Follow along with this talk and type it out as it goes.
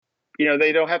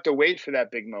they don't have to wait for that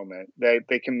big moment.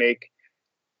 They can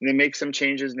make some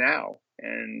changes now,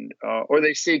 and or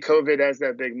they see COVID as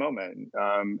that big moment,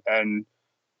 and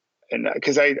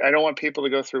because I don't want people to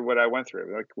go through what I went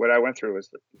through. Like what I went through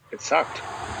it sucked.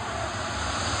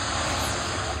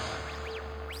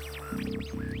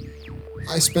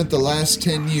 I spent the last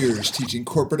 10 years teaching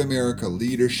corporate America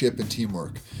leadership and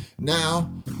teamwork. Now,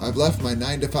 I've left my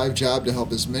 9-to-5 job to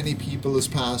help as many people as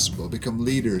possible become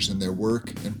leaders in their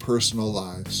work and personal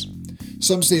lives.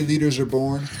 Some say leaders are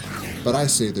born, but I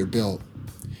say they're built.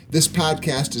 This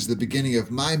podcast is the beginning of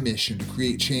my mission to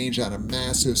create change on a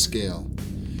massive scale.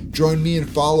 Join me and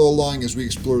follow along as we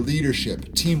explore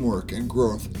leadership, teamwork, and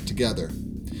growth together.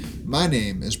 My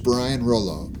name is Brian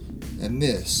Rollo, and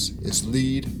this is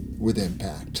Lead with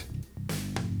Impact.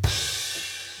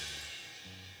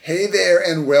 Hey there,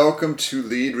 and welcome to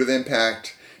Lead with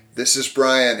Impact. This is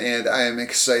Brian, and I am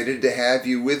excited to have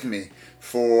you with me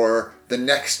for the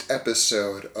next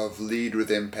episode of Lead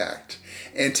with Impact.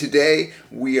 And today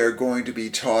we are going to be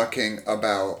talking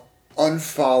about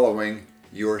unfollowing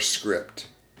your script.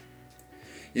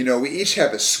 We each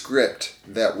have a script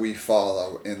that we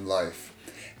follow in life,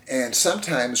 and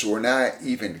sometimes we're not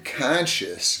even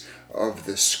conscious of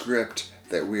the script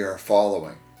that we are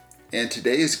following. And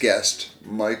today's guest,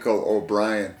 Michael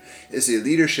O'Brien, is a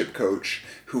leadership coach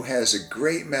who has a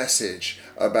great message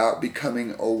about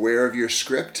becoming aware of your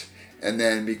script and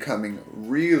then becoming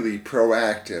really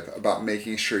proactive about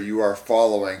making sure you are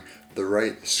following the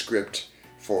right script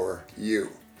for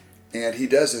you. And he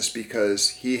does this because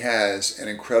he has an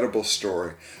incredible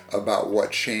story about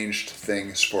what changed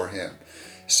things for him.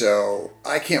 So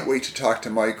I can't wait to talk to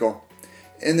Michael.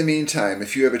 In the meantime,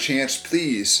 if you have a chance,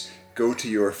 please go to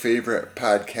your favorite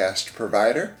podcast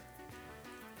provider.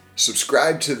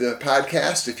 Subscribe to the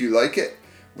podcast if you like it.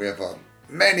 We have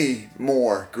many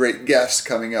more great guests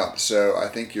coming up, so I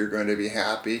think you're going to be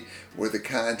happy with the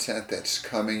content that's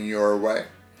coming your way.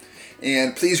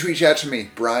 And please reach out to me,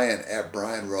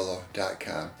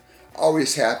 brian@brianrollo.com.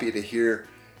 Always happy to hear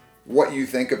what you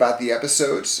think about the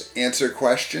episodes, answer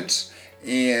questions,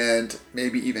 and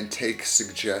maybe even take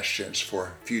suggestions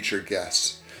for future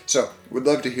guests. So, would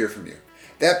love to hear from you.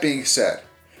 That being said,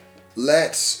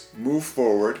 let's move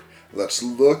forward. Let's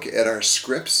look at our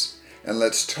scripts and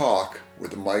let's talk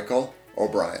with Michael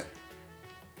O'Brien.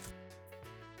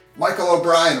 Michael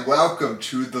O'Brien, welcome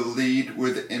to the Lead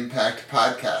with Impact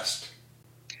podcast.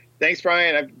 Thanks,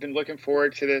 Brian. I've been looking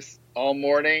forward to this all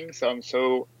morning, so I'm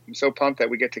so pumped that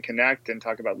we get to connect and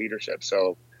talk about leadership.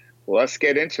 So let's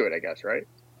get into it, I guess, right?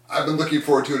 I've been looking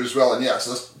forward to it as well, and yes,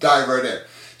 let's dive right in.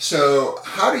 So,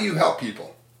 how do you help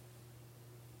people?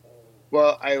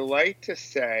 Well, I like to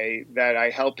say that I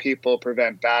help people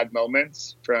prevent bad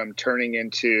moments from turning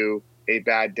into a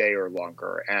bad day or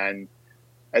longer. And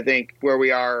I think where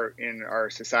we are in our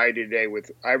society today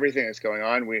with everything that's going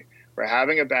on, we're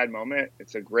having a bad moment.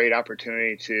 It's a great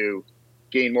opportunity to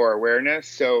gain more awareness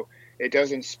so it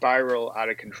doesn't spiral out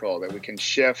of control, that we can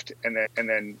shift and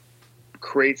then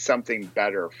create something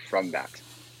better from that.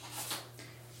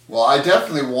 Well, I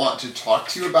definitely want to talk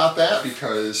to you about that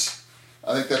because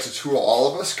I think that's a tool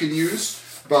all of us can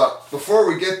use. But before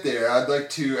we get there, I'd like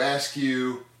to ask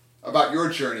you about your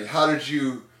journey. How did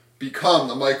you become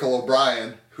the Michael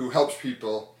O'Brien who helps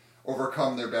people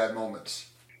overcome their bad moments?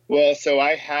 Well, so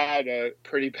I had a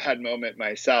pretty bad moment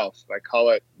myself. I call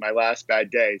it my last bad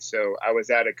day. So I was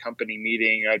at a company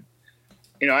meeting. I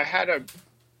had a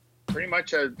pretty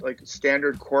much a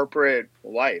standard corporate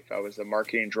life. I was a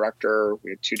marketing director.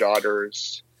 We had 2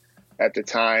 daughters at the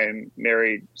time,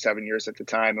 married 7 years at the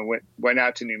time, and went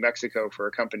out to New Mexico for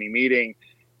a company meeting.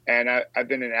 And I've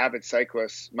been an avid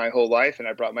cyclist my whole life, and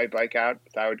I brought my bike out.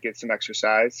 I would get some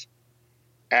exercise.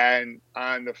 And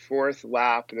on the 4th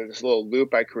lap, this little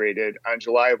loop I created on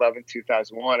July 11th,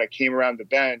 2001, I came around the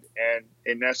bend and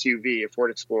an SUV, a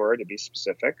Ford Explorer to be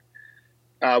specific,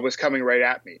 was coming right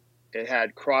at me. It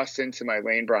had crossed into my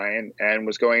lane, Brian, and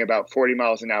was going about 40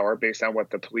 miles an hour based on what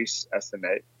the police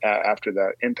estimate after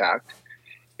the impact,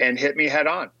 and hit me head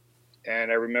on.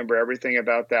 And I remember everything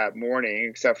about that morning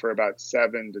except for about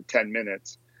 7 to 10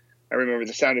 minutes. I remember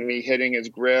the sound of me hitting his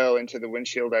grill into the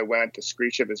windshield. I went, the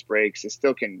screech of his brakes. I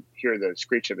still can hear the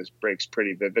screech of his brakes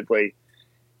pretty vividly.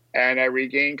 And I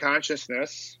regained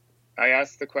consciousness. I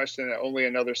asked the question that only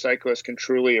another cyclist can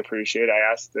truly appreciate.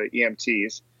 I asked the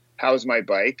EMTs, how's my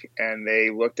bike? And they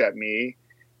looked at me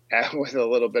with a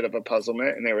little bit of a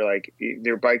puzzlement. And they were like,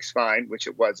 your bike's fine, which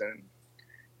it wasn't.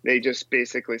 They just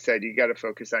basically said, you got to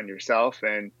focus on yourself.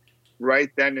 And right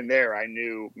then and there, I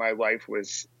knew my life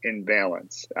was in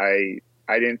balance. I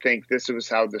didn't think this was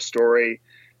how the story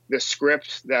the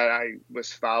script that I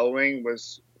was following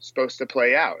was supposed to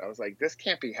play out. I was like, this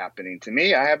can't be happening to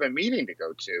me. I have a meeting to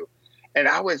go to. And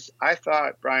I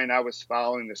thought, Brian, I was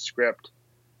following the script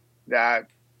that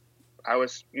I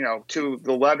was, to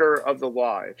the letter of the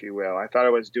law, if you will. I thought I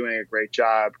was doing a great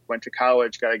job, went to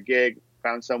college, got a gig,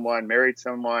 found someone, married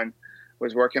someone,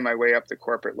 was working my way up the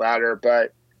corporate ladder.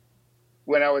 But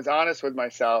when I was honest with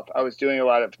myself, I was doing a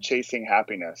lot of chasing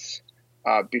happiness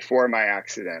before my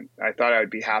accident. I thought I would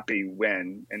be happy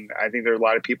when, and I think there are a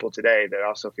lot of people today that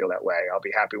also feel that way. I'll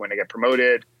be happy when I get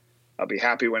promoted. I'll be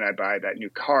happy when I buy that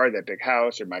new car, that big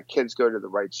house, or my kids go to the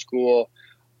right school,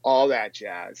 all that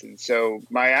jazz. And so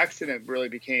my accident really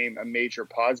became a major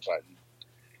pause button.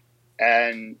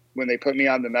 And when they put me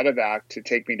on the medevac to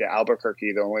take me to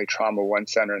Albuquerque, the only Trauma One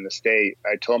center in the state,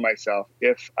 I told myself,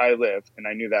 if I live, and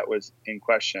I knew that was in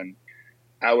question,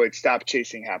 I would stop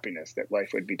chasing happiness, that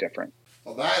life would be different.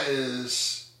 Well, that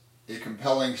is a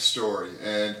compelling story.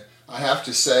 And I have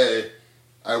to say,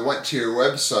 I went to your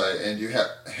website and you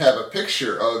have a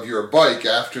picture of your bike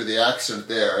after the accident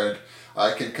there. And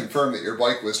I can confirm that your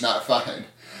bike was not fine.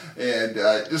 And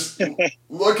just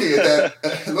looking at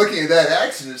that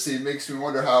accident scene makes me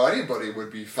wonder how anybody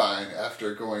would be fine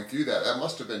after going through that. That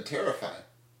must have been terrifying.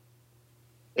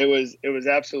 It was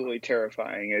absolutely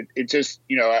terrifying. It just,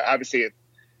 obviously it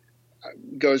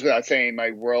goes without saying,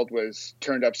 my world was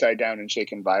turned upside down and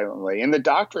shaken violently. And the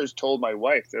doctors told my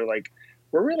wife, they're like,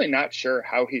 we're really not sure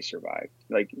how he survived.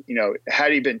 Like,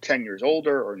 had he been 10 years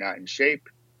older or not in shape,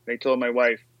 they told my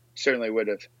wife, certainly would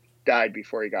have died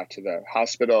before he got to the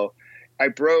hospital. I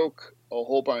broke a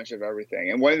whole bunch of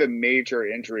everything. And one of the major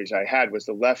injuries I had was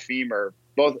the left femur.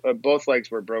 Both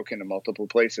legs were broken in multiple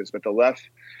places, but the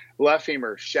left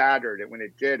femur shattered. And when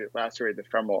it did, it lacerated the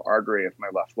femoral artery of my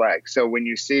left leg. So when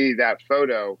you see that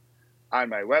photo on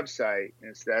my website,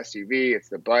 it's the SUV, it's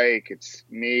the bike, it's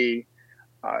me.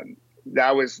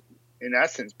 That was, in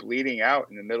essence, bleeding out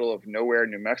in the middle of nowhere,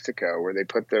 New Mexico, where they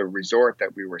put the resort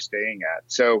that we were staying at.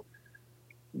 So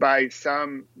by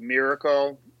some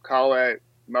miracle, call it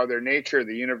Mother Nature,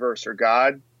 the universe, or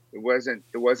God, it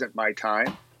wasn't my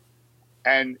time.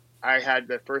 And I had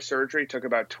the first surgery, took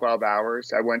about 12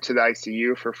 hours. I went to the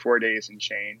ICU for 4 days and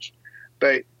change.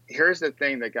 But here's the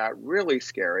thing that got really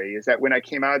scary is that when I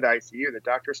came out of the ICU, the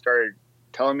doctor started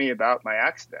telling me about my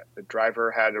accident. The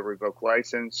driver had a revoked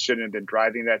license, shouldn't have been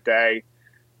driving that day.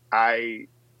 I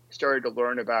started to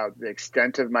learn about the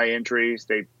extent of my injuries.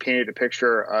 They painted a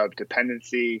picture of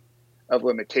dependency, of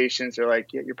limitations. They're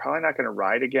like, yeah, you're probably not going to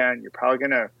ride again. You're probably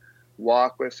going to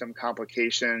walk with some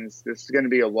complications. This is going to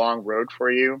be a long road for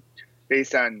you,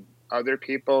 based on other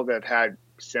people that have had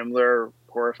similar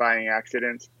horrifying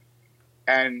accidents.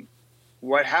 And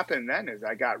what happened then is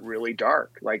I got really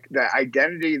dark. Like the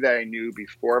identity that I knew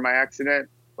before my accident,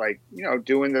 like,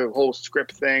 doing the whole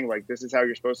script thing, like this is how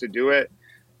you're supposed to do it.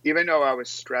 Even though I was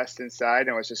stressed inside,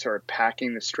 I was just sort of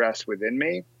packing the stress within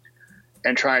me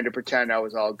and trying to pretend I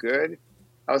was all good.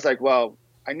 I was like, well,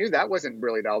 I knew that wasn't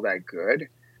really all that good.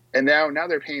 And now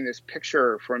they're painting this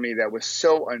picture for me that was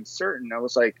so uncertain. I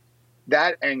was like,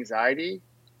 that anxiety,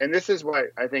 and this is what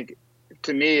I think,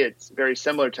 to me, it's very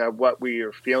similar to what we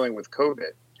are feeling with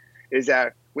COVID, is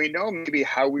that we know maybe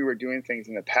how we were doing things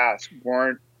in the past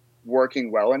weren't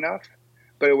working well enough,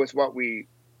 but it was what we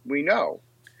know.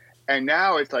 And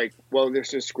now it's like, well,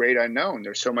 there's this great unknown.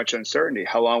 There's so much uncertainty.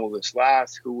 How long will this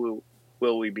last? Who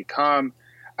will we become?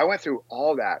 I went through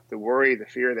all that, the worry, the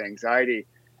fear, the anxiety,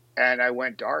 and I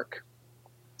went dark.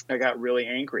 I got really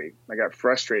angry. I got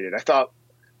frustrated. I thought,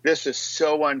 this is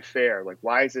so unfair. Like,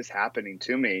 why is this happening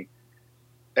to me?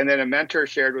 And then a mentor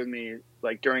shared with me,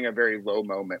 like during a very low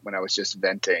moment when I was just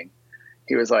venting,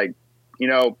 he was like,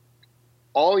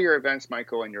 all your events,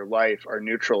 Michael, in your life are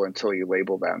neutral until you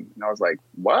label them. And I was like,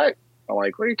 what? I'm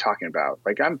like, what are you talking about?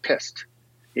 Like, I'm pissed.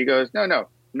 He goes, no,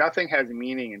 nothing has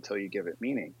meaning until you give it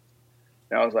meaning.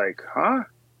 And I was like, huh?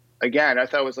 Again, I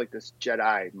thought it was like this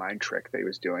Jedi mind trick that he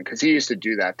was doing, because he used to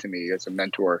do that to me as a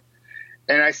mentor.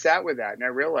 And I sat with that and I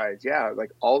realized, yeah,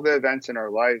 like all the events in our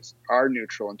lives are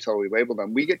neutral until we label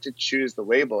them. We get to choose the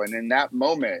label. And in that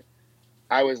moment,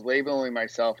 I was labeling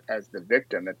myself as the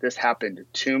victim, that this happened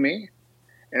to me.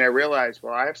 And I realized,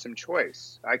 well, I have some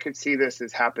choice. I could see this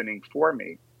as happening for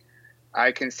me.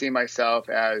 I can see myself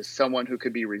as someone who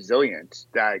could be resilient,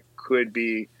 that could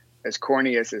be, as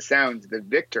corny as it sounds, the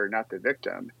victor, not the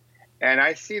victim. And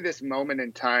I see this moment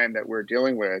in time that we're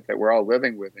dealing with, that we're all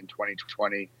living with in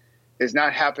 2020, is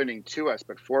not happening to us,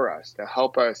 but for us, to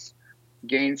help us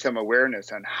gain some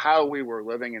awareness on how we were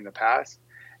living in the past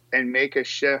and make a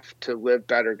shift to live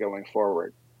better going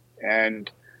forward. And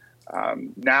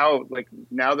Now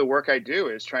the work I do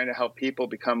is trying to help people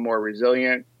become more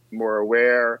resilient, more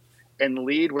aware, and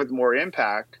lead with more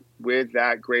impact with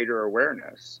that greater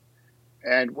awareness.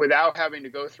 And without having to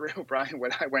go through, Brian,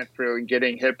 what I went through and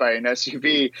getting hit by an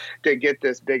SUV to get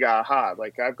this big aha.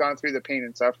 Like, I've gone through the pain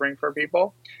and suffering for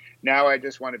people. Now I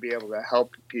just want to be able to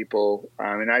help people.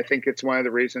 And I think it's one of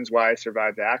the reasons why I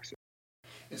survived the accident.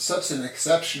 It's such an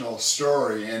exceptional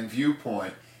story and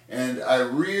viewpoint. And I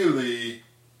really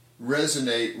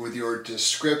resonate with your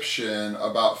description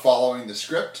about following the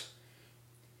script.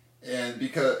 And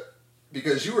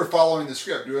because you were following the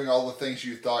script, doing all the things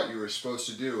you thought you were supposed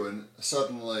to do, and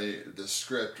suddenly the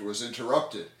script was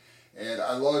interrupted. And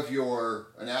I love your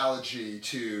analogy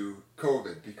to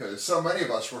COVID, because so many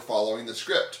of us were following the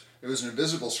script. It was an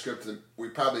invisible script that we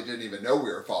probably didn't even know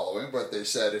we were following, but they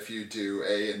said if you do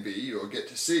A and B, you'll get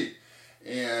to C.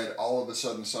 And all of a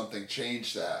sudden something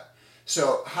changed that.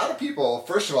 So how do people,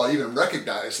 first of all, even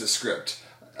recognize the script?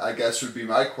 I guess would be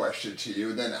my question to you.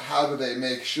 And then how do they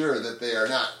make sure that they are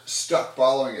not stuck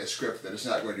following a script that is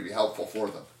not going to be helpful for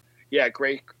them? Yeah,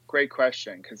 great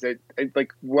question. Because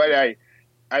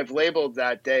I've labeled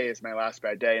that day as my last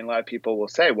bad day. And a lot of people will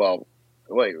say, well,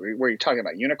 wait, were you talking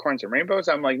about unicorns and rainbows?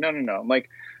 I'm like, no. I'm like,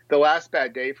 the last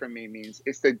bad day for me means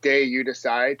it's the day you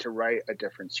decide to write a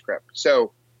different script.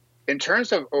 So in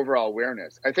terms of overall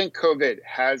awareness, I think COVID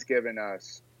has given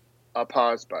us a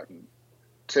pause button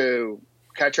to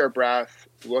catch our breath,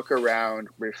 look around,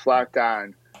 reflect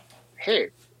on, hey,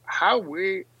 how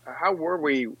were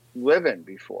we living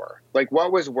before? Like,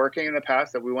 what was working in the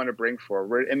past that we want to bring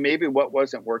forward, and maybe what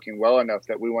wasn't working well enough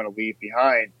that we want to leave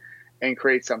behind and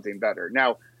create something better.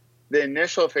 Now, the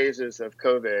initial phases of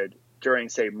COVID during,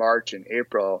 say, March and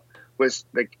April was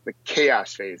the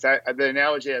chaos phase. The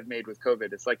analogy I've made with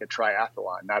COVID, it's like a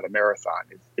triathlon, not a marathon.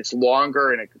 It's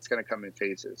longer and it's going to come in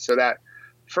phases. So that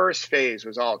first phase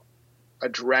was all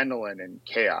adrenaline and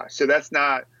chaos. So that's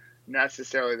not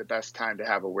necessarily the best time to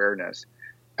have awareness.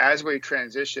 As we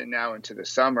transition now into the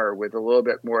summer with a little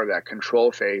bit more of that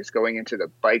control phase, going into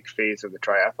the bike phase of the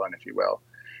triathlon, if you will,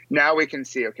 now we can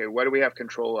see, okay, what do we have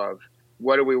control of?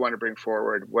 What do we want to bring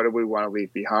forward? What do we want to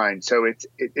leave behind? So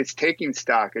it's taking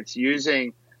stock. It's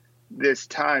using this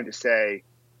time to say,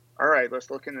 all right, let's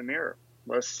look in the mirror.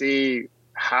 Let's see,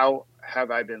 how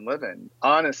have I been living,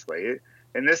 honestly?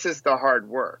 And this is the hard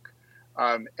work.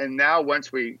 And now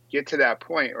once we get to that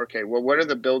point, okay, well, what are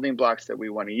the building blocks that we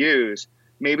want to use?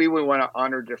 Maybe we want to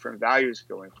honor different values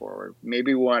going forward.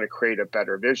 Maybe we want to create a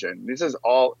better vision. These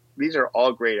are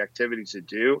all great activities to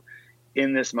do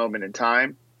in this moment in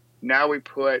time. Now we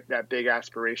put that big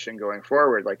aspiration going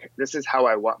forward, like, this is how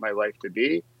I want my life to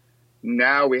be.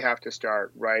 Now we have to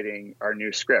start writing our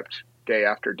new script day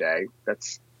after day.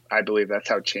 I believe that's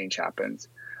how change happens.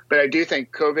 But I do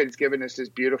think COVID has given us this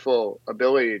beautiful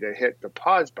ability to hit the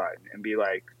pause button and be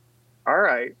like, all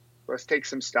right, let's take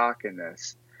some stock in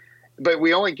this. But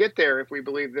we only get there if we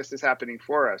believe this is happening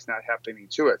for us, not happening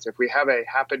to us. If we have a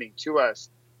happening to us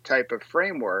type of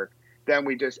framework, then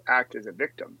we just act as a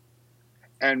victim.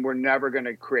 And we're never going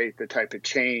to create the type of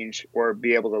change or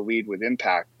be able to lead with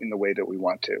impact in the way that we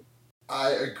want to. I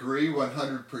agree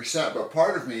 100%, but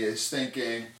part of me is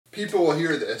thinking, people will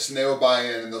hear this and they'll buy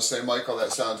in and they'll say, Michael,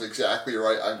 that sounds exactly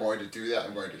right. I'm going to do that.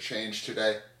 I'm going to change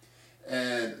today.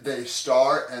 And they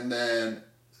start, and then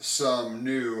some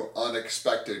new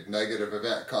unexpected negative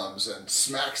event comes and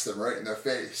smacks them right in their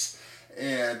face.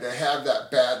 And they have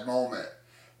that bad moment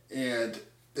and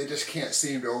they just can't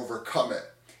seem to overcome it.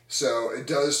 So it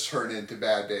does turn into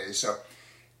bad days. So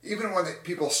even when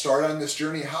people start on this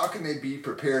journey, how can they be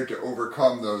prepared to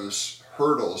overcome those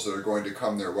hurdles that are going to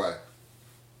come their way?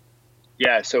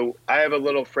 Yeah, so I have a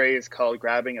little phrase called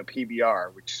grabbing a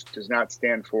PBR, which does not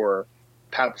stand for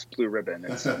Pabst Blue Ribbon.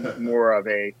 It's more of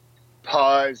a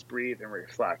pause, breathe, and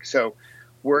reflect. So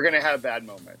we're going to have bad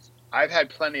moments. I've had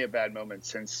plenty of bad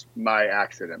moments since my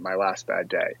accident, my last bad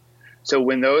day. So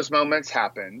when those moments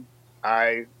happen,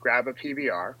 I grab a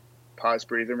PBR, pause,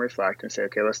 breathe, and reflect, and say,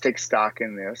 okay, let's take stock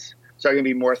in this so I can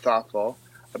be more thoughtful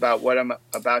about what I'm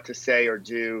about to say or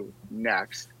do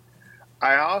next.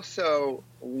 I also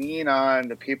lean on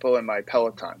the people in my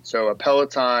peloton. So a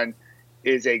peloton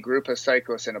is a group of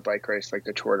cyclists in a bike race like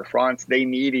the Tour de France. They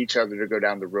need each other to go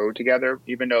down the road together,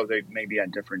 even though they may be on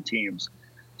different teams.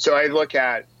 So I look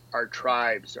at our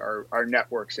tribes, our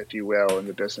networks, if you will, in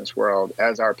the business world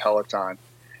as our peloton.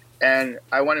 And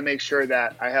I want to make sure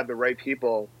that I have the right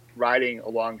people riding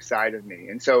alongside of me.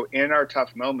 And so in our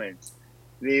tough moments,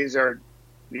 these are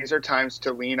times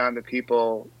to lean on the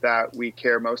people that we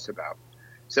care most about.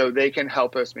 So they can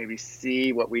help us maybe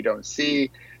see what we don't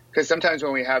see. Because sometimes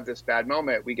when we have this bad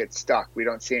moment, we get stuck. We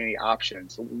don't see any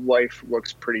options. Life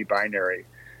looks pretty binary.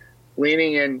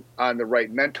 Leaning in on the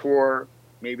right mentor,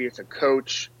 maybe it's a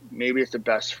coach, maybe it's a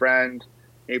best friend,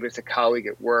 maybe it's a colleague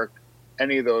at work.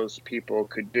 Any of those people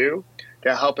could do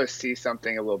to help us see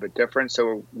something a little bit different.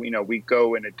 So, we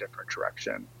go in a different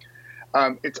direction.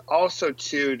 It's also,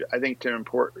 too, I think,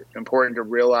 important to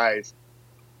realize,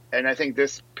 and I think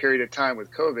this period of time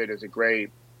with COVID is a great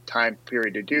time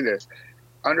period to do this.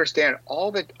 Understand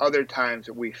all the other times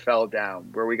that we fell down,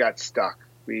 where we got stuck,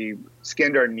 we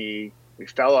skinned our knee, we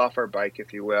fell off our bike,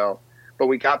 if you will, but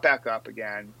we got back up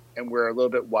again, and we're a little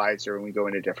bit wiser and we go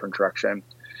in a different direction.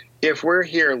 If we're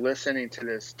here listening to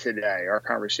this today, our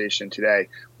conversation today,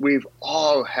 we've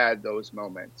all had those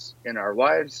moments in our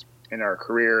lives, in our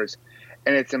careers,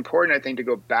 and it's important, I think, to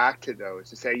go back to those,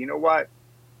 to say, you know what,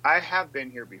 I have been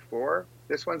here before.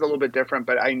 This one's a little bit different,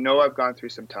 but I know I've gone through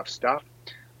some tough stuff.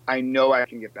 I know I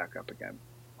can get back up again.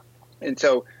 And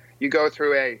so you go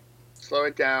through slow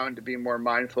it down to be more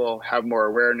mindful, have more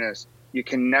awareness. You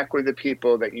connect with the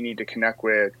people that you need to connect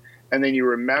with. And then you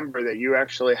remember that you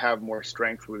actually have more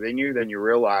strength within you than you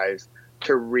realize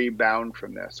to rebound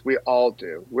from this. We all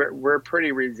do. We're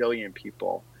pretty resilient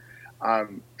people.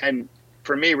 And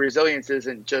for me, resilience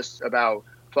isn't just about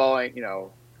falling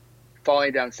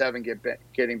down 7,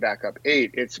 getting back up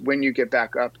 8. It's when you get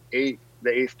back up the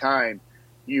 8th time,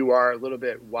 you are a little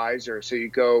bit wiser. So you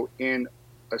go in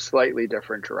a slightly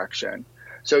different direction.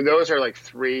 So those are like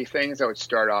 3 things I would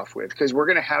start off with, because we're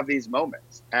going to have these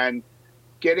moments, and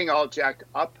getting all jacked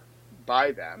up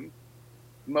by them,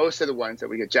 most of the ones that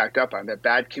we get jacked up on, that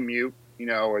bad commute,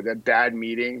 or the bad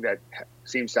meeting that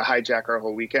seems to hijack our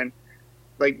whole weekend,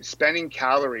 like spending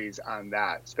calories on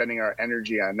that, spending our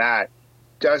energy on that,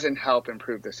 doesn't help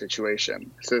improve the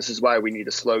situation. So this is why we need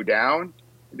to slow down,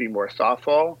 be more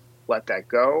thoughtful, let that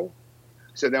go,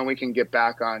 so then we can get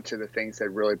back onto the things that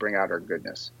really bring out our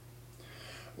goodness.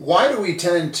 Why do we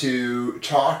tend to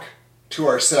talk to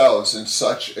ourselves in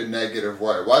such a negative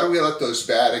way? Why do we let those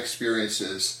bad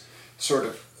experiences sort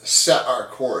of set our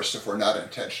course if we're not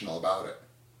intentional about it?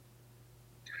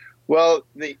 Well,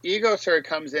 the ego sort of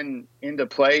comes into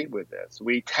play with this.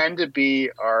 We tend to be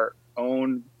our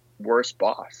own worst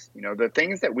boss. The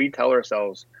things that we tell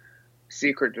ourselves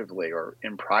secretively or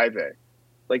in private,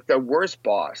 like the worst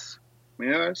boss.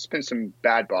 There's been some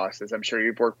bad bosses. I'm sure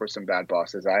you've worked with some bad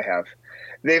bosses. I have.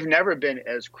 They've never been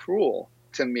as cruel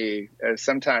to me as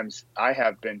sometimes I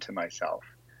have been to myself.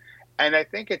 And I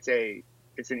think it's an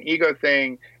ego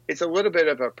thing. It's a little bit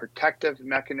of a protective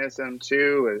mechanism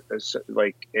too,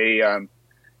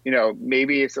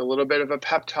 maybe it's a little bit of a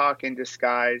pep talk in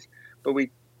disguise, but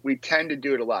we tend to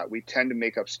do it a lot. We tend to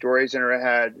make up stories in our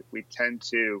head. We tend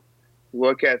to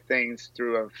look at things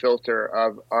through a filter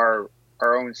of our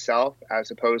own self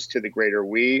as opposed to the greater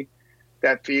we.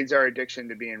 That feeds our addiction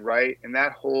to being right. And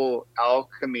that whole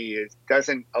alchemy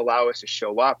doesn't allow us to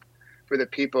show up for the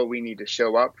people we need to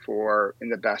show up for in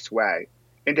the best way,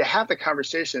 and to have the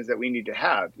conversations that we need to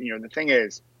have. The thing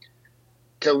is,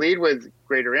 to lead with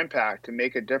greater impact, to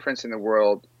make a difference in the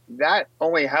world, that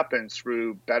only happens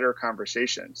through better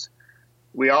conversations.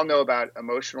 We all know about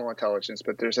emotional intelligence,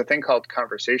 but there's a thing called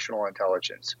conversational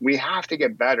intelligence. We have to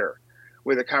get better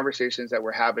with the conversations that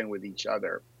we're having with each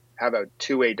other, have a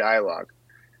two-way dialogue.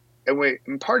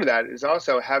 And part of that is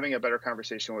also having a better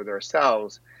conversation with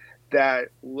ourselves that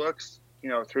looks,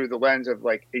 through the lens of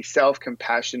like a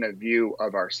self-compassionate view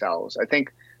of ourselves. I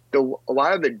think a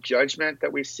lot of the judgment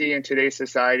that we see in today's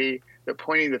society, the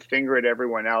pointing the finger at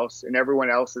everyone else and everyone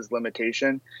else's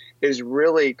limitation,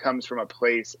 really comes from a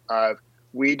place of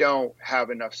we don't have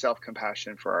enough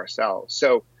self-compassion for ourselves.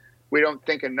 So we don't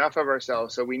think enough of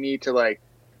ourselves. So we need to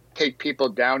take people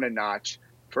down a notch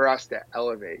for us to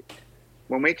elevate.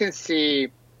 When we can see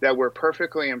that we're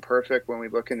perfectly imperfect when we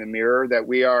look in the mirror, that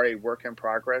we are a work in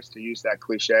progress, to use that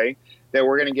cliche, that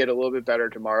we're going to get a little bit better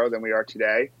tomorrow than we are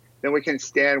today, then we can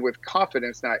stand with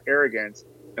confidence, not arrogance,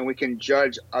 and we can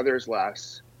judge others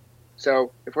less.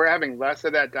 So if we're having less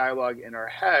of that dialogue in our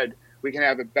head, we can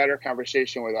have a better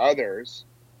conversation with others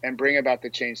and bring about the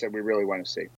change that we really want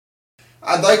to see.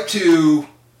 I'd like to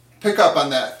pick up on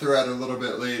that thread a little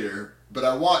bit later, but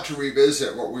I want to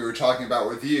revisit what we were talking about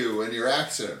with you and your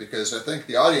accident, because I think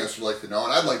the audience would like to know,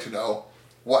 and I'd like to know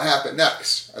what happened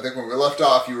next. I think when we left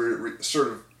off, you were sort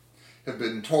of have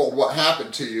been told what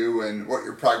happened to you and what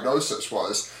your prognosis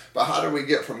was, but how do we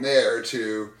get from there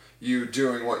to you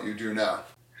doing what you do now?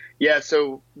 Yeah,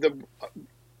 so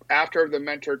after the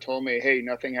mentor told me, hey,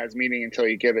 nothing has meaning until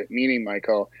you give it meaning,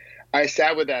 Michael, I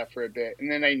sat with that for a bit,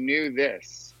 and then I knew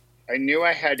this. I knew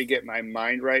I had to get my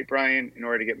mind right, Brian, in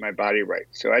order to get my body right.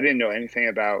 So I didn't know anything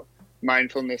about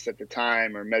mindfulness at the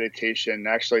time or meditation.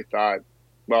 I actually thought,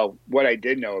 well, what I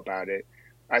did know about it,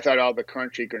 I thought all the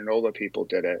crunchy granola people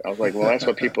did it. I was like, well, that's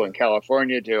what people in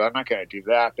California do. I'm not going to do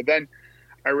that. But then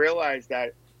I realized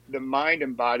that the mind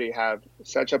and body have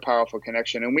such a powerful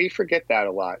connection, and we forget that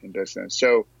a lot in business.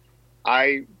 So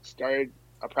I started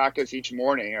a practice each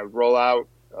morning. I would roll out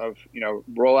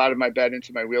of my bed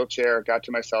into my wheelchair, got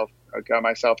myself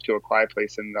to a quiet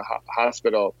place in the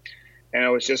hospital, and it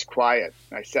was just quiet.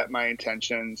 I set my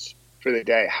intentions for the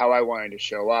day, how I wanted to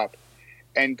show up.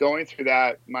 And going through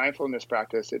that mindfulness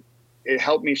practice, it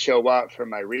helped me show up for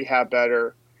my rehab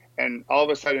better. And all of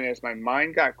a sudden, as my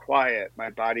mind got quiet, my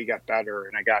body got better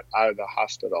and I got out of the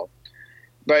hospital.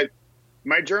 But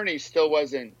my journey still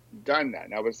wasn't done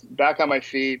then. I was back on my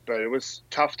feet, but it was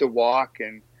tough to walk,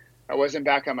 and I wasn't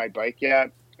back on my bike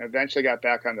yet. I eventually got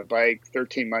back on the bike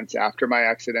 13 months after my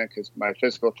accident because my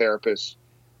physical therapist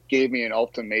gave me an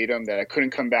ultimatum that I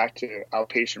couldn't come back to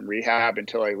outpatient rehab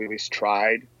until I at least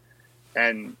tried.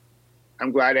 And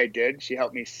I'm glad I did. She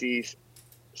helped me see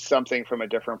something from a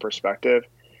different perspective.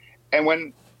 And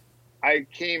when I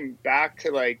came back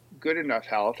to like good enough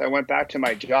health, I went back to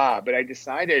my job, but I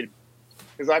decided,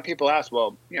 because a lot of people ask,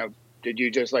 well, did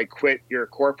you just like quit your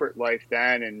corporate life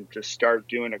then and just start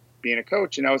being a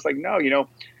coach? And I was like, no,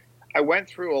 I went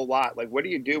through a lot. Like, what do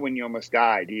you do when you almost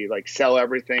die? Do you like sell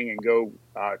everything and go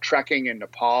trekking in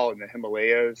Nepal in the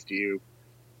Himalayas? Do you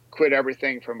quit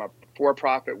everything from a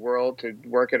for-profit world to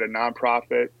work at a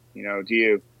nonprofit? Do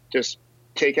you just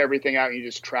take everything out and you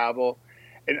just travel?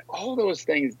 And all those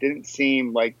things didn't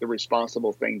seem like the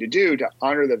responsible thing to do to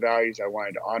honor the values I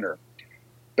wanted to honor.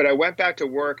 But I went back to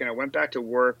work, and I went back to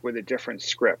work with a different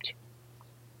script.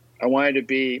 I wanted to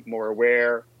be more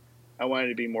aware. I wanted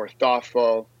to be more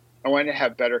thoughtful. I wanted to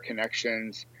have better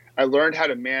connections. I learned how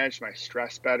to manage my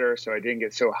stress better so I didn't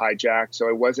get so hijacked. So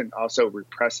I wasn't also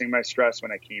repressing my stress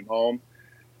when I came home.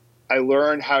 I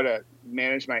learned how to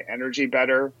manage my energy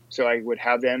better so I would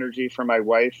have the energy for my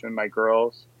wife and my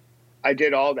girls. I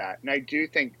did all that. And I do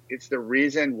think it's the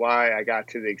reason why I got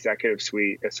to the executive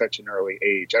suite at such an early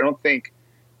age. I don't think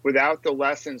without the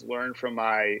lessons learned from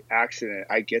my accident,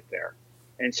 I get there.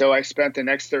 And so I spent the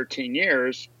next 13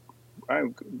 years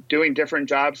doing different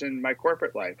jobs in my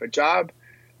corporate life, a job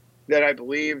that I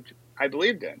believed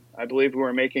in. I believed we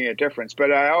were making a difference.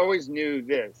 But I always knew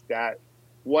that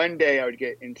one day I would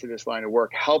get into this line of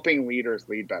work, helping leaders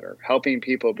lead better, helping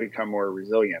people become more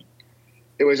resilient.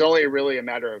 It was only really a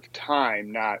matter of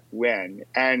time, not when.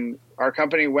 And our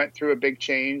company went through a big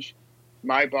change.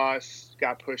 My boss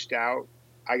got pushed out.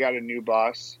 I got a new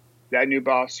boss. That new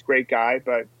boss, great guy,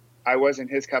 but I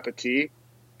wasn't his cup of tea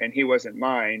and he wasn't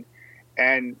mine.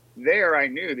 And there I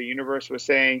knew the universe was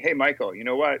saying, hey, Michael, you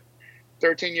know what?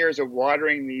 13 years of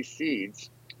watering these seeds,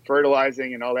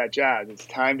 fertilizing and all that jazz. It's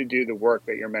time to do the work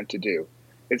that you're meant to do.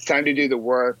 It's time to do the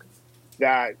work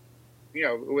that,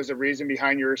 was a reason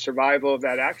behind your survival of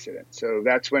that accident. So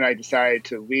that's when I decided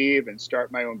to leave and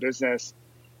start my own business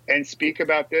and speak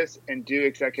about this and do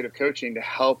executive coaching to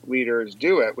help leaders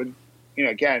do it with,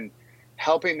 again,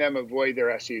 helping them avoid their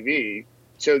SUV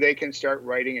so they can start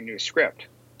writing a new script.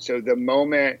 So the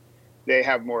moment they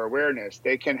have more awareness,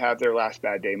 they can have their last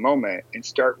bad day moment and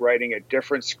start writing a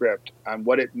different script on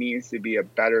what it means to be a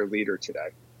better leader today.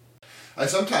 I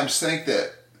sometimes think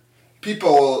that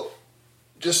people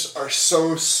just are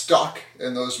so stuck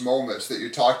in those moments that you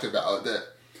talked about that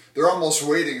they're almost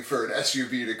waiting for an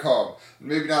SUV to come.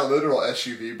 Maybe not a literal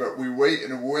SUV, but we wait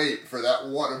and wait for that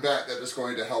one event that is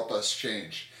going to help us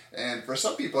change. And for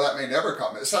some people, that may never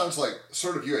come. It sounds like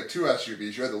sort of you had two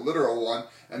SUVs. You had the literal one,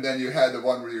 and then you had the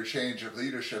one with your change of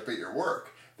leadership at your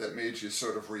work that made you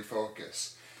sort of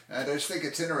refocus. And I just think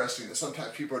it's interesting that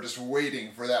sometimes people are just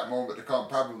waiting for that moment to come,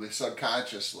 probably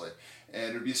subconsciously.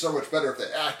 And it would be so much better if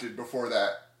they acted before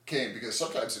that came, because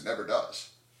sometimes it never does.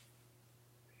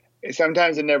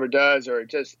 Sometimes it never does, or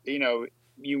just,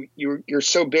 you're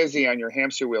so busy on your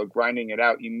hamster wheel grinding it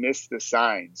out, you miss the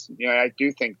signs. I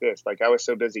do think this, like I was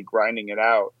so busy grinding it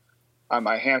out on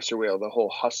my hamster wheel, the whole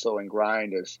hustle and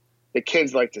grind, as the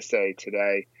kids like to say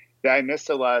today, that I missed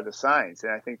a lot of the signs.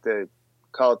 And I think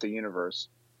call it the universe,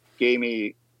 gave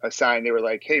me a sign. They were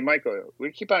like, hey, Michael,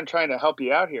 we keep on trying to help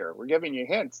you out here. We're giving you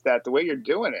hints that the way you're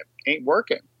doing it ain't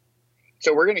working.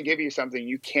 So we're going to give you something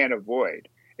you can't avoid.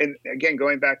 And again,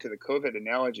 going back to the COVID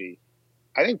analogy,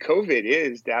 I think COVID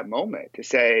is that moment to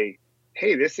say,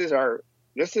 hey, this is our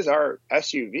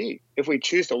SUV. If we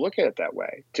choose to look at it that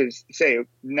way, to say,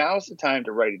 now's the time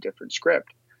to write a different script.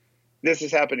 This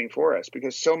is happening for us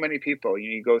because so many people,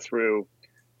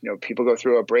 people go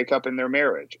through a breakup in their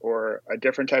marriage or a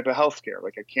different type of health care,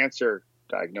 like a cancer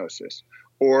diagnosis,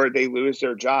 or they lose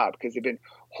their job because they've been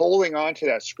holding on to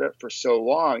that script for so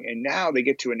long. And now they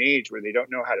get to an age where they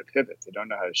don't know how to pivot. They don't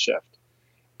know how to shift.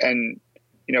 And,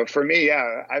 for me,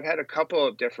 yeah, I've had a couple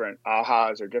of different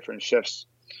ahas or different shifts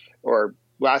or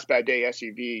last bad day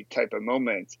SUV type of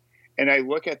moments. And I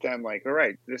look at them like, all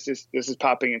right, this is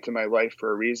popping into my life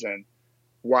for a reason.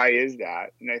 Why is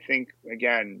that? And I think,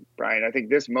 again, Brian, I think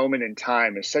this moment in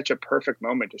time is such a perfect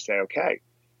moment to say, okay,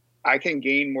 I can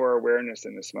gain more awareness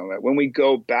in this moment. When we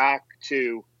go back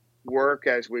to work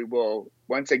as we will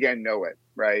once again know it,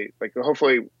 right? Like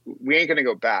hopefully we ain't going to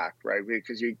go back, right?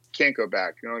 Because you can't go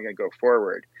back. You're only going to go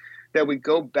forward. That we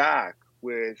go back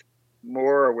with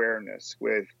more awareness,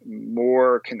 with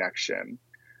more connection,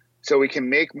 so we can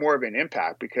make more of an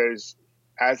impact, because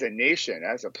as a nation,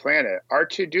 as a planet, our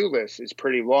to-do list is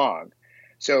pretty long.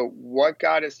 So what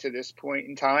got us to this point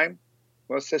in time,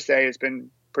 let's just say it's been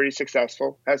pretty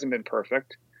successful, hasn't been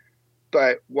perfect,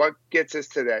 but what gets us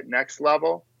to that next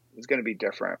level is going to be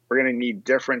different. We're going to need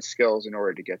different skills in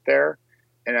order to get there.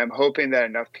 And I'm hoping that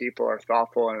enough people are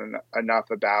thoughtful enough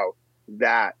about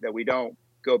that we don't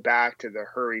go back to the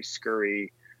hurry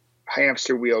scurry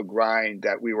hamster wheel grind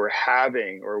that we were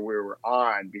having or we were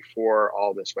on before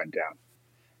all this went down.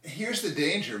 Here's the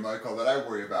danger, Michael, that I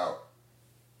worry about.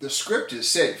 The script is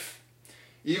safe.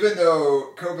 Even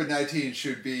though COVID-19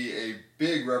 should be a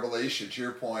big revelation, to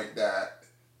your point, that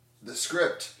the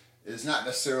script is not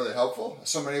necessarily helpful.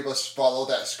 So many of us follow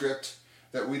that script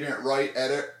that we didn't write,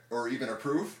 edit, or even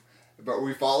approve, but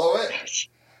we follow it.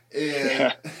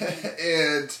 And,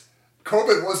 and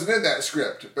COVID wasn't in that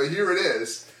script, but here it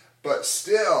is. But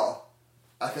still,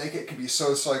 I think it can be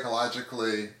so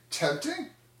psychologically tempting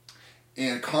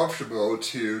and comfortable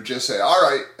to just say, all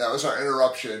right, that was our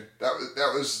interruption. That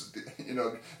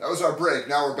was our break.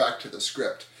 Now we're back to the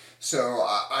script. So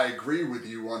I agree with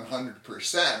you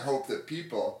 100%. Hope that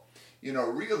people,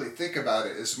 really think about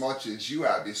it as much as you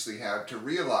obviously have, to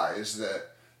realize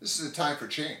that this is a time for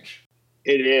change.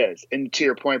 It is. And to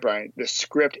your point, Brian, the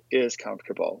script is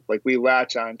comfortable. Like we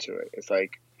latch onto it. It's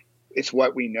like, it's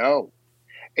what we know.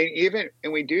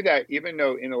 And we do that even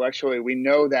though intellectually we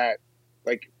know that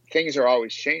like things are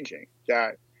always changing,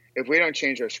 that if we don't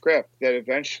change our script, that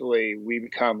eventually we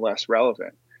become less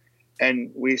relevant.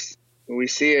 And we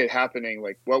see it happening,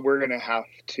 like what we're going to have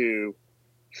to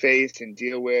face and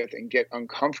deal with and get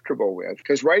uncomfortable with,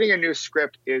 because writing a new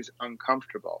script is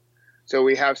uncomfortable. So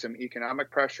we have some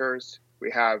economic pressures,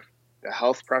 we have the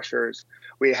health pressures,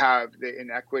 we have the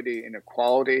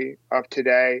inequality of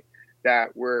today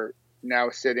that we're now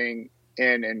sitting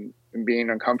in and being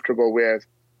uncomfortable with.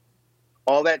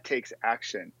 All that takes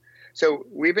action. So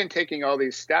we've been taking all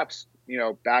these steps,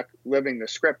 back living the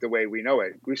script the way we know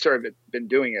it. We've sort of been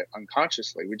doing it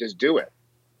unconsciously. We just do it.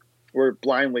 We're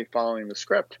blindly following the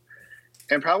script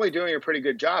and probably doing a pretty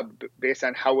good job based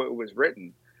on how it was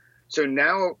written. So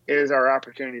now is our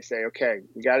opportunity to say, okay,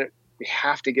 we got it. We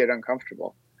have to get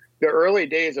uncomfortable. The early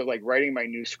days of like writing my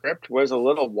new script was a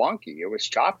little wonky. It was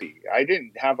choppy. I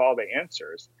didn't have all the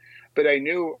answers, but I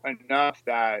knew enough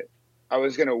that I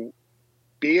was going to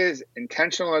be as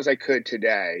intentional as I could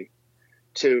today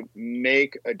to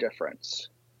make a difference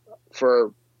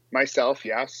for myself.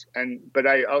 Yes. But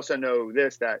I also know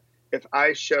this, that if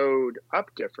I showed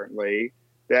up differently,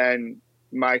 then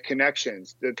my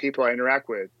connections, the people I interact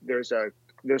with, there's a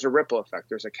ripple effect.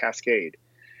 There's a cascade.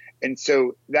 And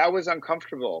so that was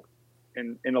uncomfortable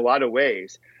in a lot of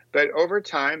ways, but over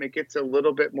time it gets a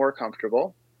little bit more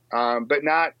comfortable, but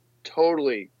not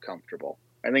totally comfortable.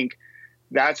 I think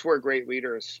that's where great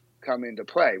leaders come into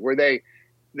play, where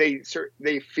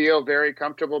they feel very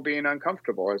comfortable being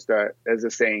uncomfortable, as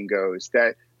the saying goes,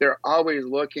 that they're always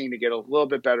looking to get a little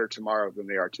bit better tomorrow than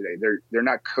they are today. They're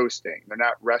not coasting. They're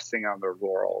not resting on their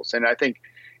laurels. And I think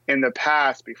in the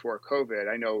past before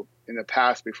COVID, I know in the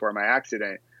past before my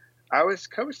accident, I was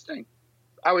coasting.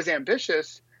 I was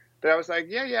ambitious, but I was like,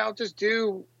 yeah, I'll just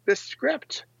do this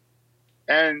script.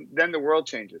 And then the world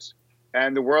changes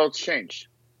and the world's changed.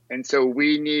 And so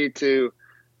we need to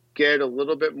get a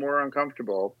little bit more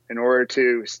uncomfortable in order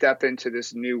to step into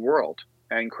this new world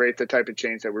and create the type of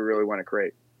change that we really want to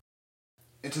create.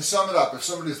 And to sum it up, if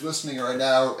somebody's listening right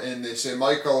now and they say,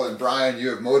 Michael and Brian, you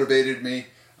have motivated me,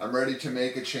 I'm ready to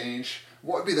make a change,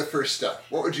 what would be the first step?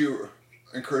 What would you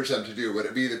encourage them to do? Would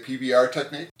it be the PBR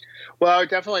technique? Well, I would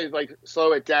definitely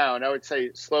slow it down. I would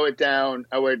say slow it down.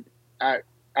 I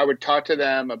would talk to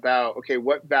them about, okay,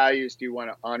 what values do you want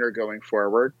to honor going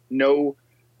forward? Know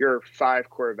your 5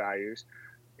 core values.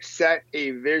 Set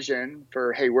a vision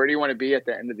for, hey, where do you want to be at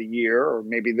the end of the year, or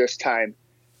maybe this time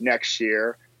next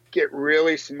year? Get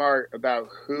really smart about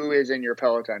who is in your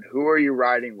peloton. Who are you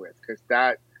riding with? Because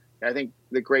that I think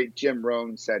the great Jim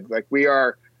Rohn said, like, we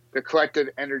are the collective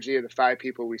energy of the 5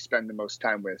 people we spend the most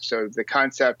time with. So the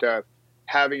concept of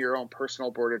having your own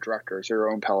personal board of directors, your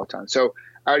own Peloton. So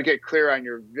I would get clear on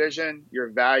your vision, your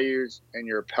values, and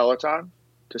your Peloton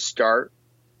to start.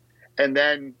 And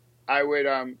then I would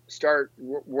start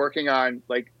working on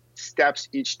like steps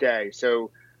each day.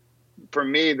 So for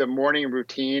me, the morning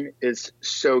routine is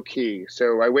so key.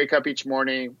 So I wake up each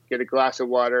morning, get a glass of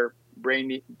water,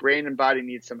 brain and body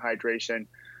need some hydration,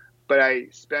 but I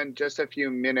spend just a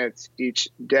few minutes each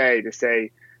day to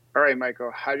say, all right,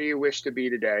 Michael, how do you wish to be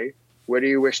today? What do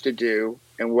you wish to do?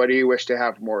 And what do you wish to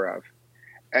have more of?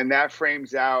 And that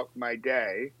frames out my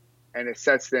day, and it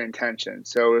sets the intention.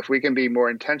 So if we can be more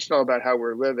intentional about how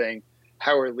we're living,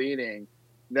 how we're leading,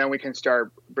 then we can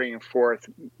start bringing forth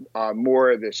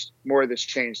more of this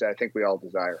change that I think we all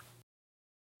desire.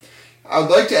 I would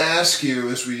like to ask you,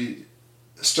 as we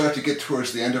start to get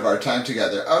towards the end of our time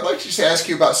together, I would like to just ask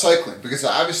you about cycling, because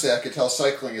obviously I could tell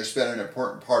cycling has been an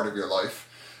important part of your life.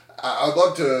 I would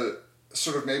love to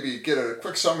sort of maybe get a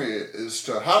quick summary as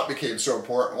to how it became so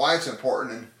important, why it's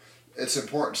important, and its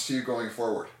importance to you going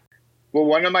forward. Well,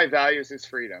 one of my values is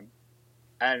freedom.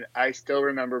 And I still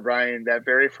remember, Brian, that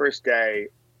very first day,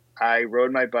 I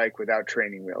rode my bike without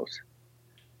training wheels.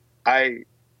 I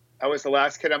was the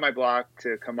last kid on my block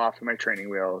to come off of my training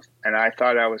wheels, and I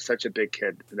thought I was such a big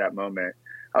kid at that moment.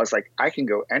 I was like, I can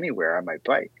go anywhere on my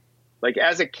bike. Like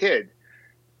as a kid,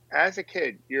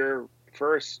 your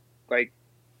first like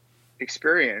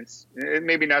experience,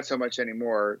 maybe not so much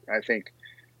anymore. I think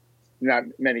not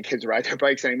many kids ride their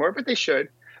bikes anymore, but they should.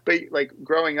 But like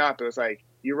growing up, it was like,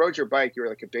 you rode your bike, you were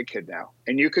like a big kid now,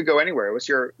 and you could go anywhere. It was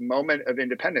your moment of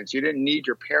independence. You didn't need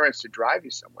your parents to drive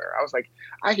you somewhere. I was like,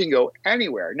 I can go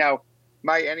anywhere. Now,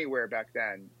 my anywhere back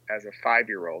then, as a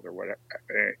 5-year-old or whatever,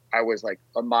 I was like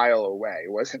a mile away.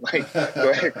 It wasn't like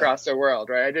going across the world,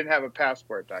 right? I didn't have a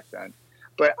passport back then,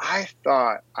 but I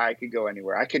thought I could go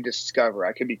anywhere. I could discover,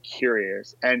 I could be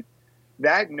curious. And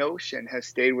that notion has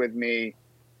stayed with me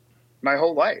my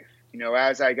whole life. You know,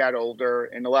 as I got older,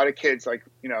 and a lot of kids like,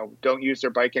 you know, don't use their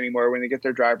bike anymore when they get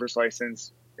their driver's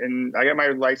license. And I got my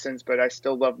license, but I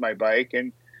still love my bike.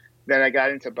 And then I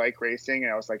got into bike racing,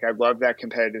 and I was like, I love that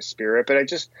competitive spirit, but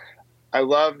I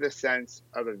love the sense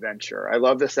of adventure. I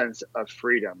love the sense of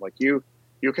freedom. Like you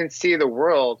can see the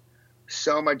world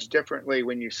so much differently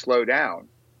when you slow down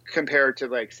compared to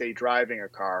like, say, driving a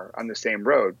car on the same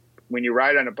road. When you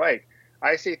ride on a bike,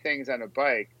 I see things on a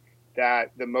bike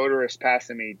that the motorist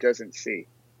passing me doesn't see,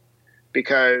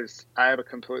 because I have a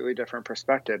completely different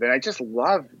perspective. And I just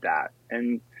love that.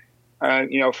 And,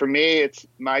 you know, for me, it's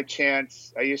my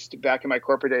chance. Back in my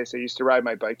corporate days, I used to ride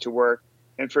my bike to work.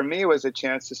 And for me, it was a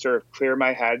chance to sort of clear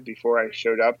my head before I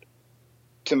showed up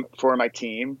for my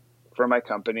team, for my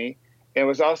company. It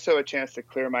was also a chance to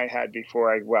clear my head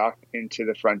before I walked into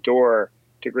the front door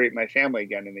to greet my family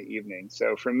again in the evening.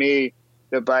 So for me,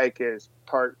 the bike is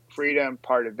part freedom,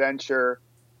 part adventure,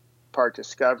 part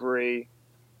discovery,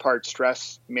 part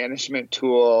stress management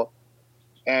tool.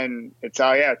 And it's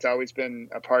always been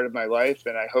a part of my life,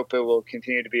 and I hope it will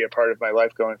continue to be a part of my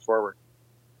life going forward.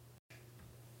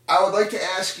 I would like to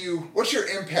ask you, what's your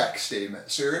impact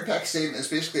statement? So your impact statement is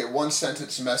basically a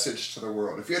 1-sentence message to the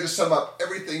world. If you had to sum up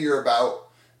everything you're about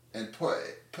and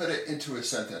put it into a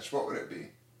sentence, what would it be?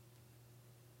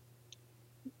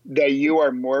 That you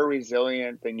are more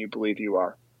resilient than you believe you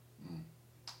are.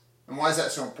 And why is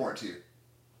that so important to you?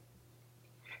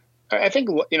 I think,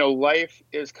 you know, life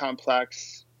is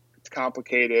complex. It's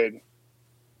complicated.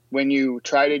 When you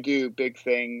try to do big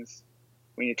things,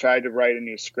 when you try to write a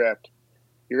new script,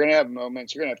 you're going to have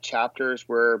moments, you're going to have chapters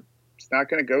where it's not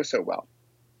going to go so well.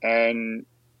 And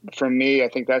for me, I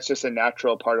think that's just a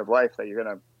natural part of life, that you're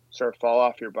going to sort of fall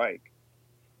off your bike.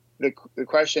 The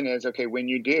question is, okay, when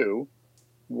you do,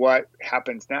 what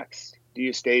happens next? Do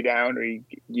you stay down, or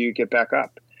you get back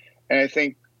up? And I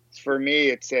think for me,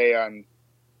 it's a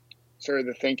sort of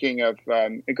the thinking of,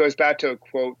 it goes back to a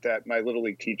quote that my Little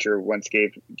League teacher once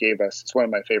gave us. It's one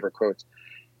of my favorite quotes.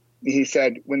 He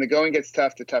said, when the going gets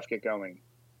tough, the tough get going.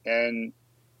 And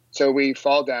so we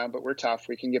fall down, but we're tough.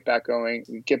 We can get back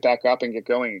going, get back up and get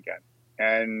going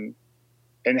again.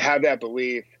 And have that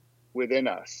belief within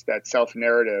us, that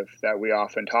self-narrative that we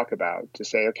often talk about, to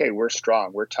say, okay, we're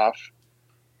strong, we're tough.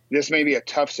 This may be a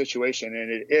tough situation, and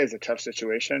it is a tough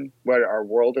situation, what our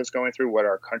world is going through, what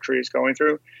our country is going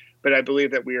through. But I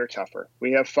believe that we are tougher.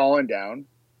 We have fallen down,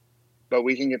 but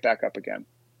we can get back up again.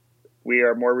 We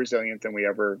are more resilient than we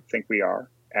ever think we are.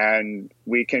 And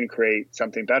we can create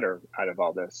something better out of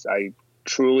all this. I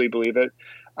truly believe it.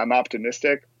 I'm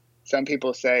optimistic. Some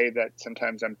people say that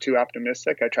sometimes I'm too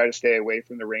optimistic. I try to stay away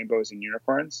from the rainbows and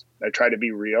unicorns. I try to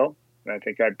be real. And I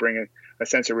think I bring a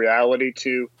sense of reality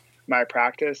to my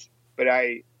practice, but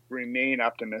I remain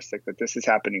optimistic that this is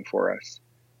happening for us,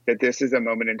 that this is a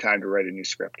moment in time to write a new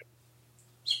script.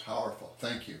 It's powerful.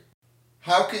 Thank you.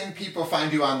 How can people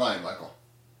find you online, Michael?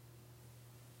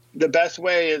 The best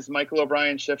way is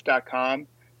michaelobrienshift.com.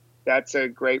 That's a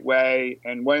great way.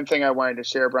 And one thing I wanted to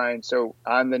share, Brian, so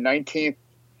on the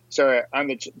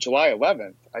July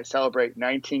 11th, I celebrate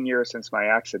 19 years since my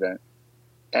accident.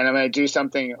 And I'm going to do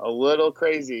something a little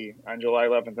crazy on July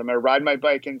 11th. I'm going to ride my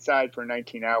bike inside for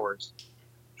 19 hours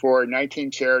for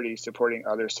 19 charities supporting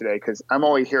others today, because I'm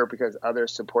only here because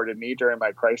others supported me during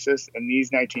my crisis. And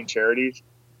these 19 charities,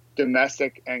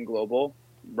 domestic and global,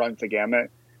 runs the gamut.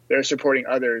 They're supporting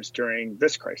others during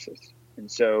this crisis.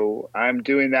 And so I'm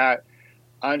doing that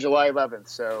on July 11th.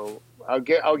 So I'll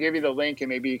give you the link, and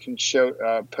maybe you can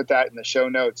put that in the show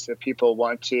notes if people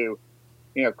want to,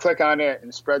 click on it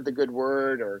and spread the good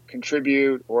word or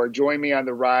contribute or join me on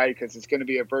the ride, because it's going to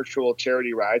be a virtual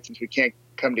charity ride since we can't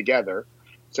come together.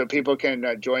 So people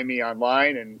can join me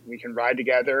online, and we can ride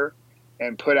together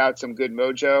and put out some good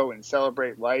mojo and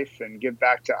celebrate life and give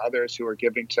back to others who are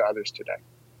giving to others today.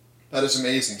 That is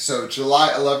amazing. So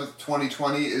July 11th,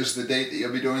 2020 is the date that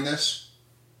you'll be doing this?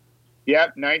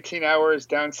 Yep, 19 hours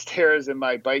downstairs in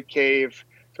my bike cave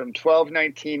from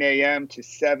 12:19 a.m. to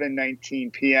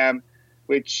 7:19 p.m.,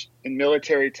 which in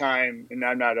military time, and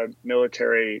I'm not a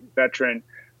military veteran,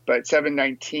 but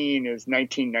 7:19 is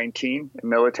 1919 in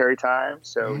military time.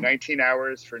 So 19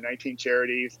 hours for 19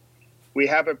 charities. We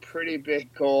have a pretty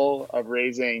big goal of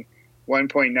raising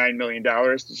 $1.9 million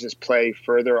to just play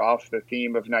further off the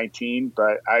theme of 19.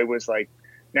 But I was like,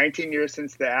 19 years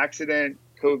since the accident,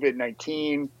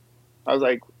 COVID-19. I was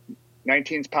like,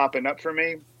 19's popping up for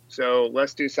me. So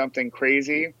let's do something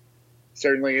crazy.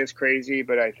 Certainly is crazy,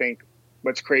 but I think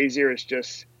what's crazier is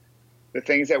just the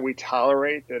things that we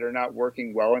tolerate that are not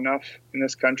working well enough in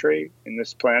this country, on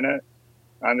this planet.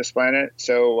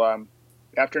 So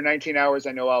after 19 hours,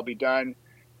 I know I'll be done.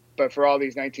 But for all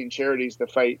these 19 charities, the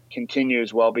fight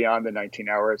continues well beyond the 19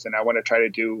 hours. And I want to try to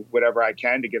do whatever I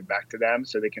can to give back to them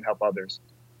so they can help others.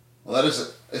 Well, that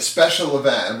is a special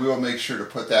event, and we will make sure to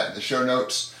put that in the show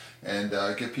notes and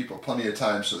give people plenty of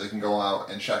time so they can go out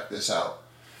and check this out.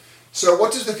 So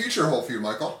what does the future hold for you,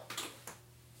 Michael?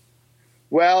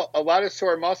 Well, a lot of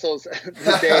sore muscles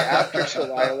the day after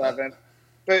July 11th.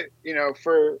 But,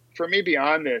 for me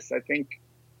beyond this, I think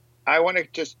I want to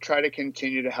just try to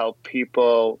continue to help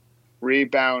people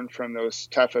rebound from those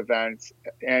tough events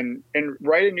and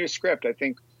write a new script. I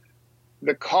think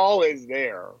the call is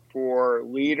there for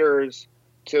leaders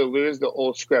to lose the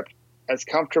old script, as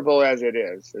comfortable as it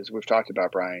is, as we've talked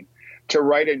about, Brian, to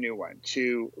write a new one,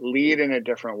 to lead in a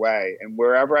different way. And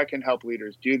wherever I can help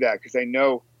leaders do that, because I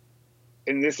know,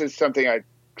 and this is something I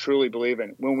truly believe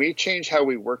in, when we change how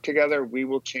we work together, we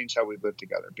will change how we live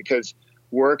together, because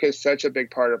work is such a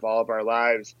big part of all of our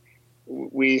lives.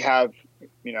 We have,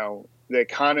 the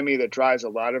economy that drives a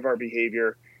lot of our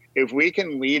behavior. If we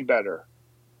can lead better,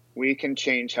 we can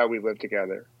change how we live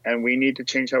together, and we need to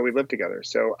change how we live together.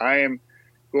 So I am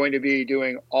going to be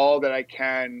doing all that I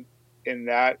can in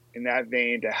that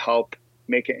vein to help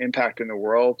make an impact in the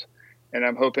world. And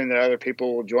I'm hoping that other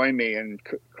people will join me, and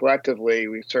collectively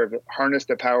we sort of harness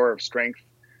the power of strength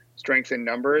in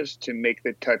numbers to make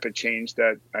the type of change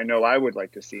that I know I would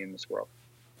like to see in this world.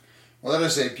 Well, that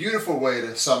is a beautiful way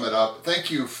to sum it up.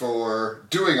 Thank you for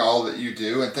doing all that you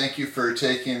do, and thank you for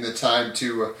taking the time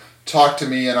to talk to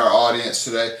me and our audience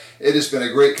today. It has been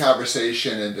a great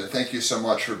conversation, and thank you so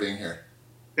much for being here.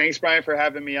 Thanks, Brian, for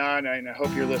having me on, and I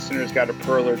hope your listeners got a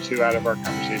pearl or two out of our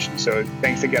conversation. So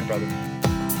thanks again, brother.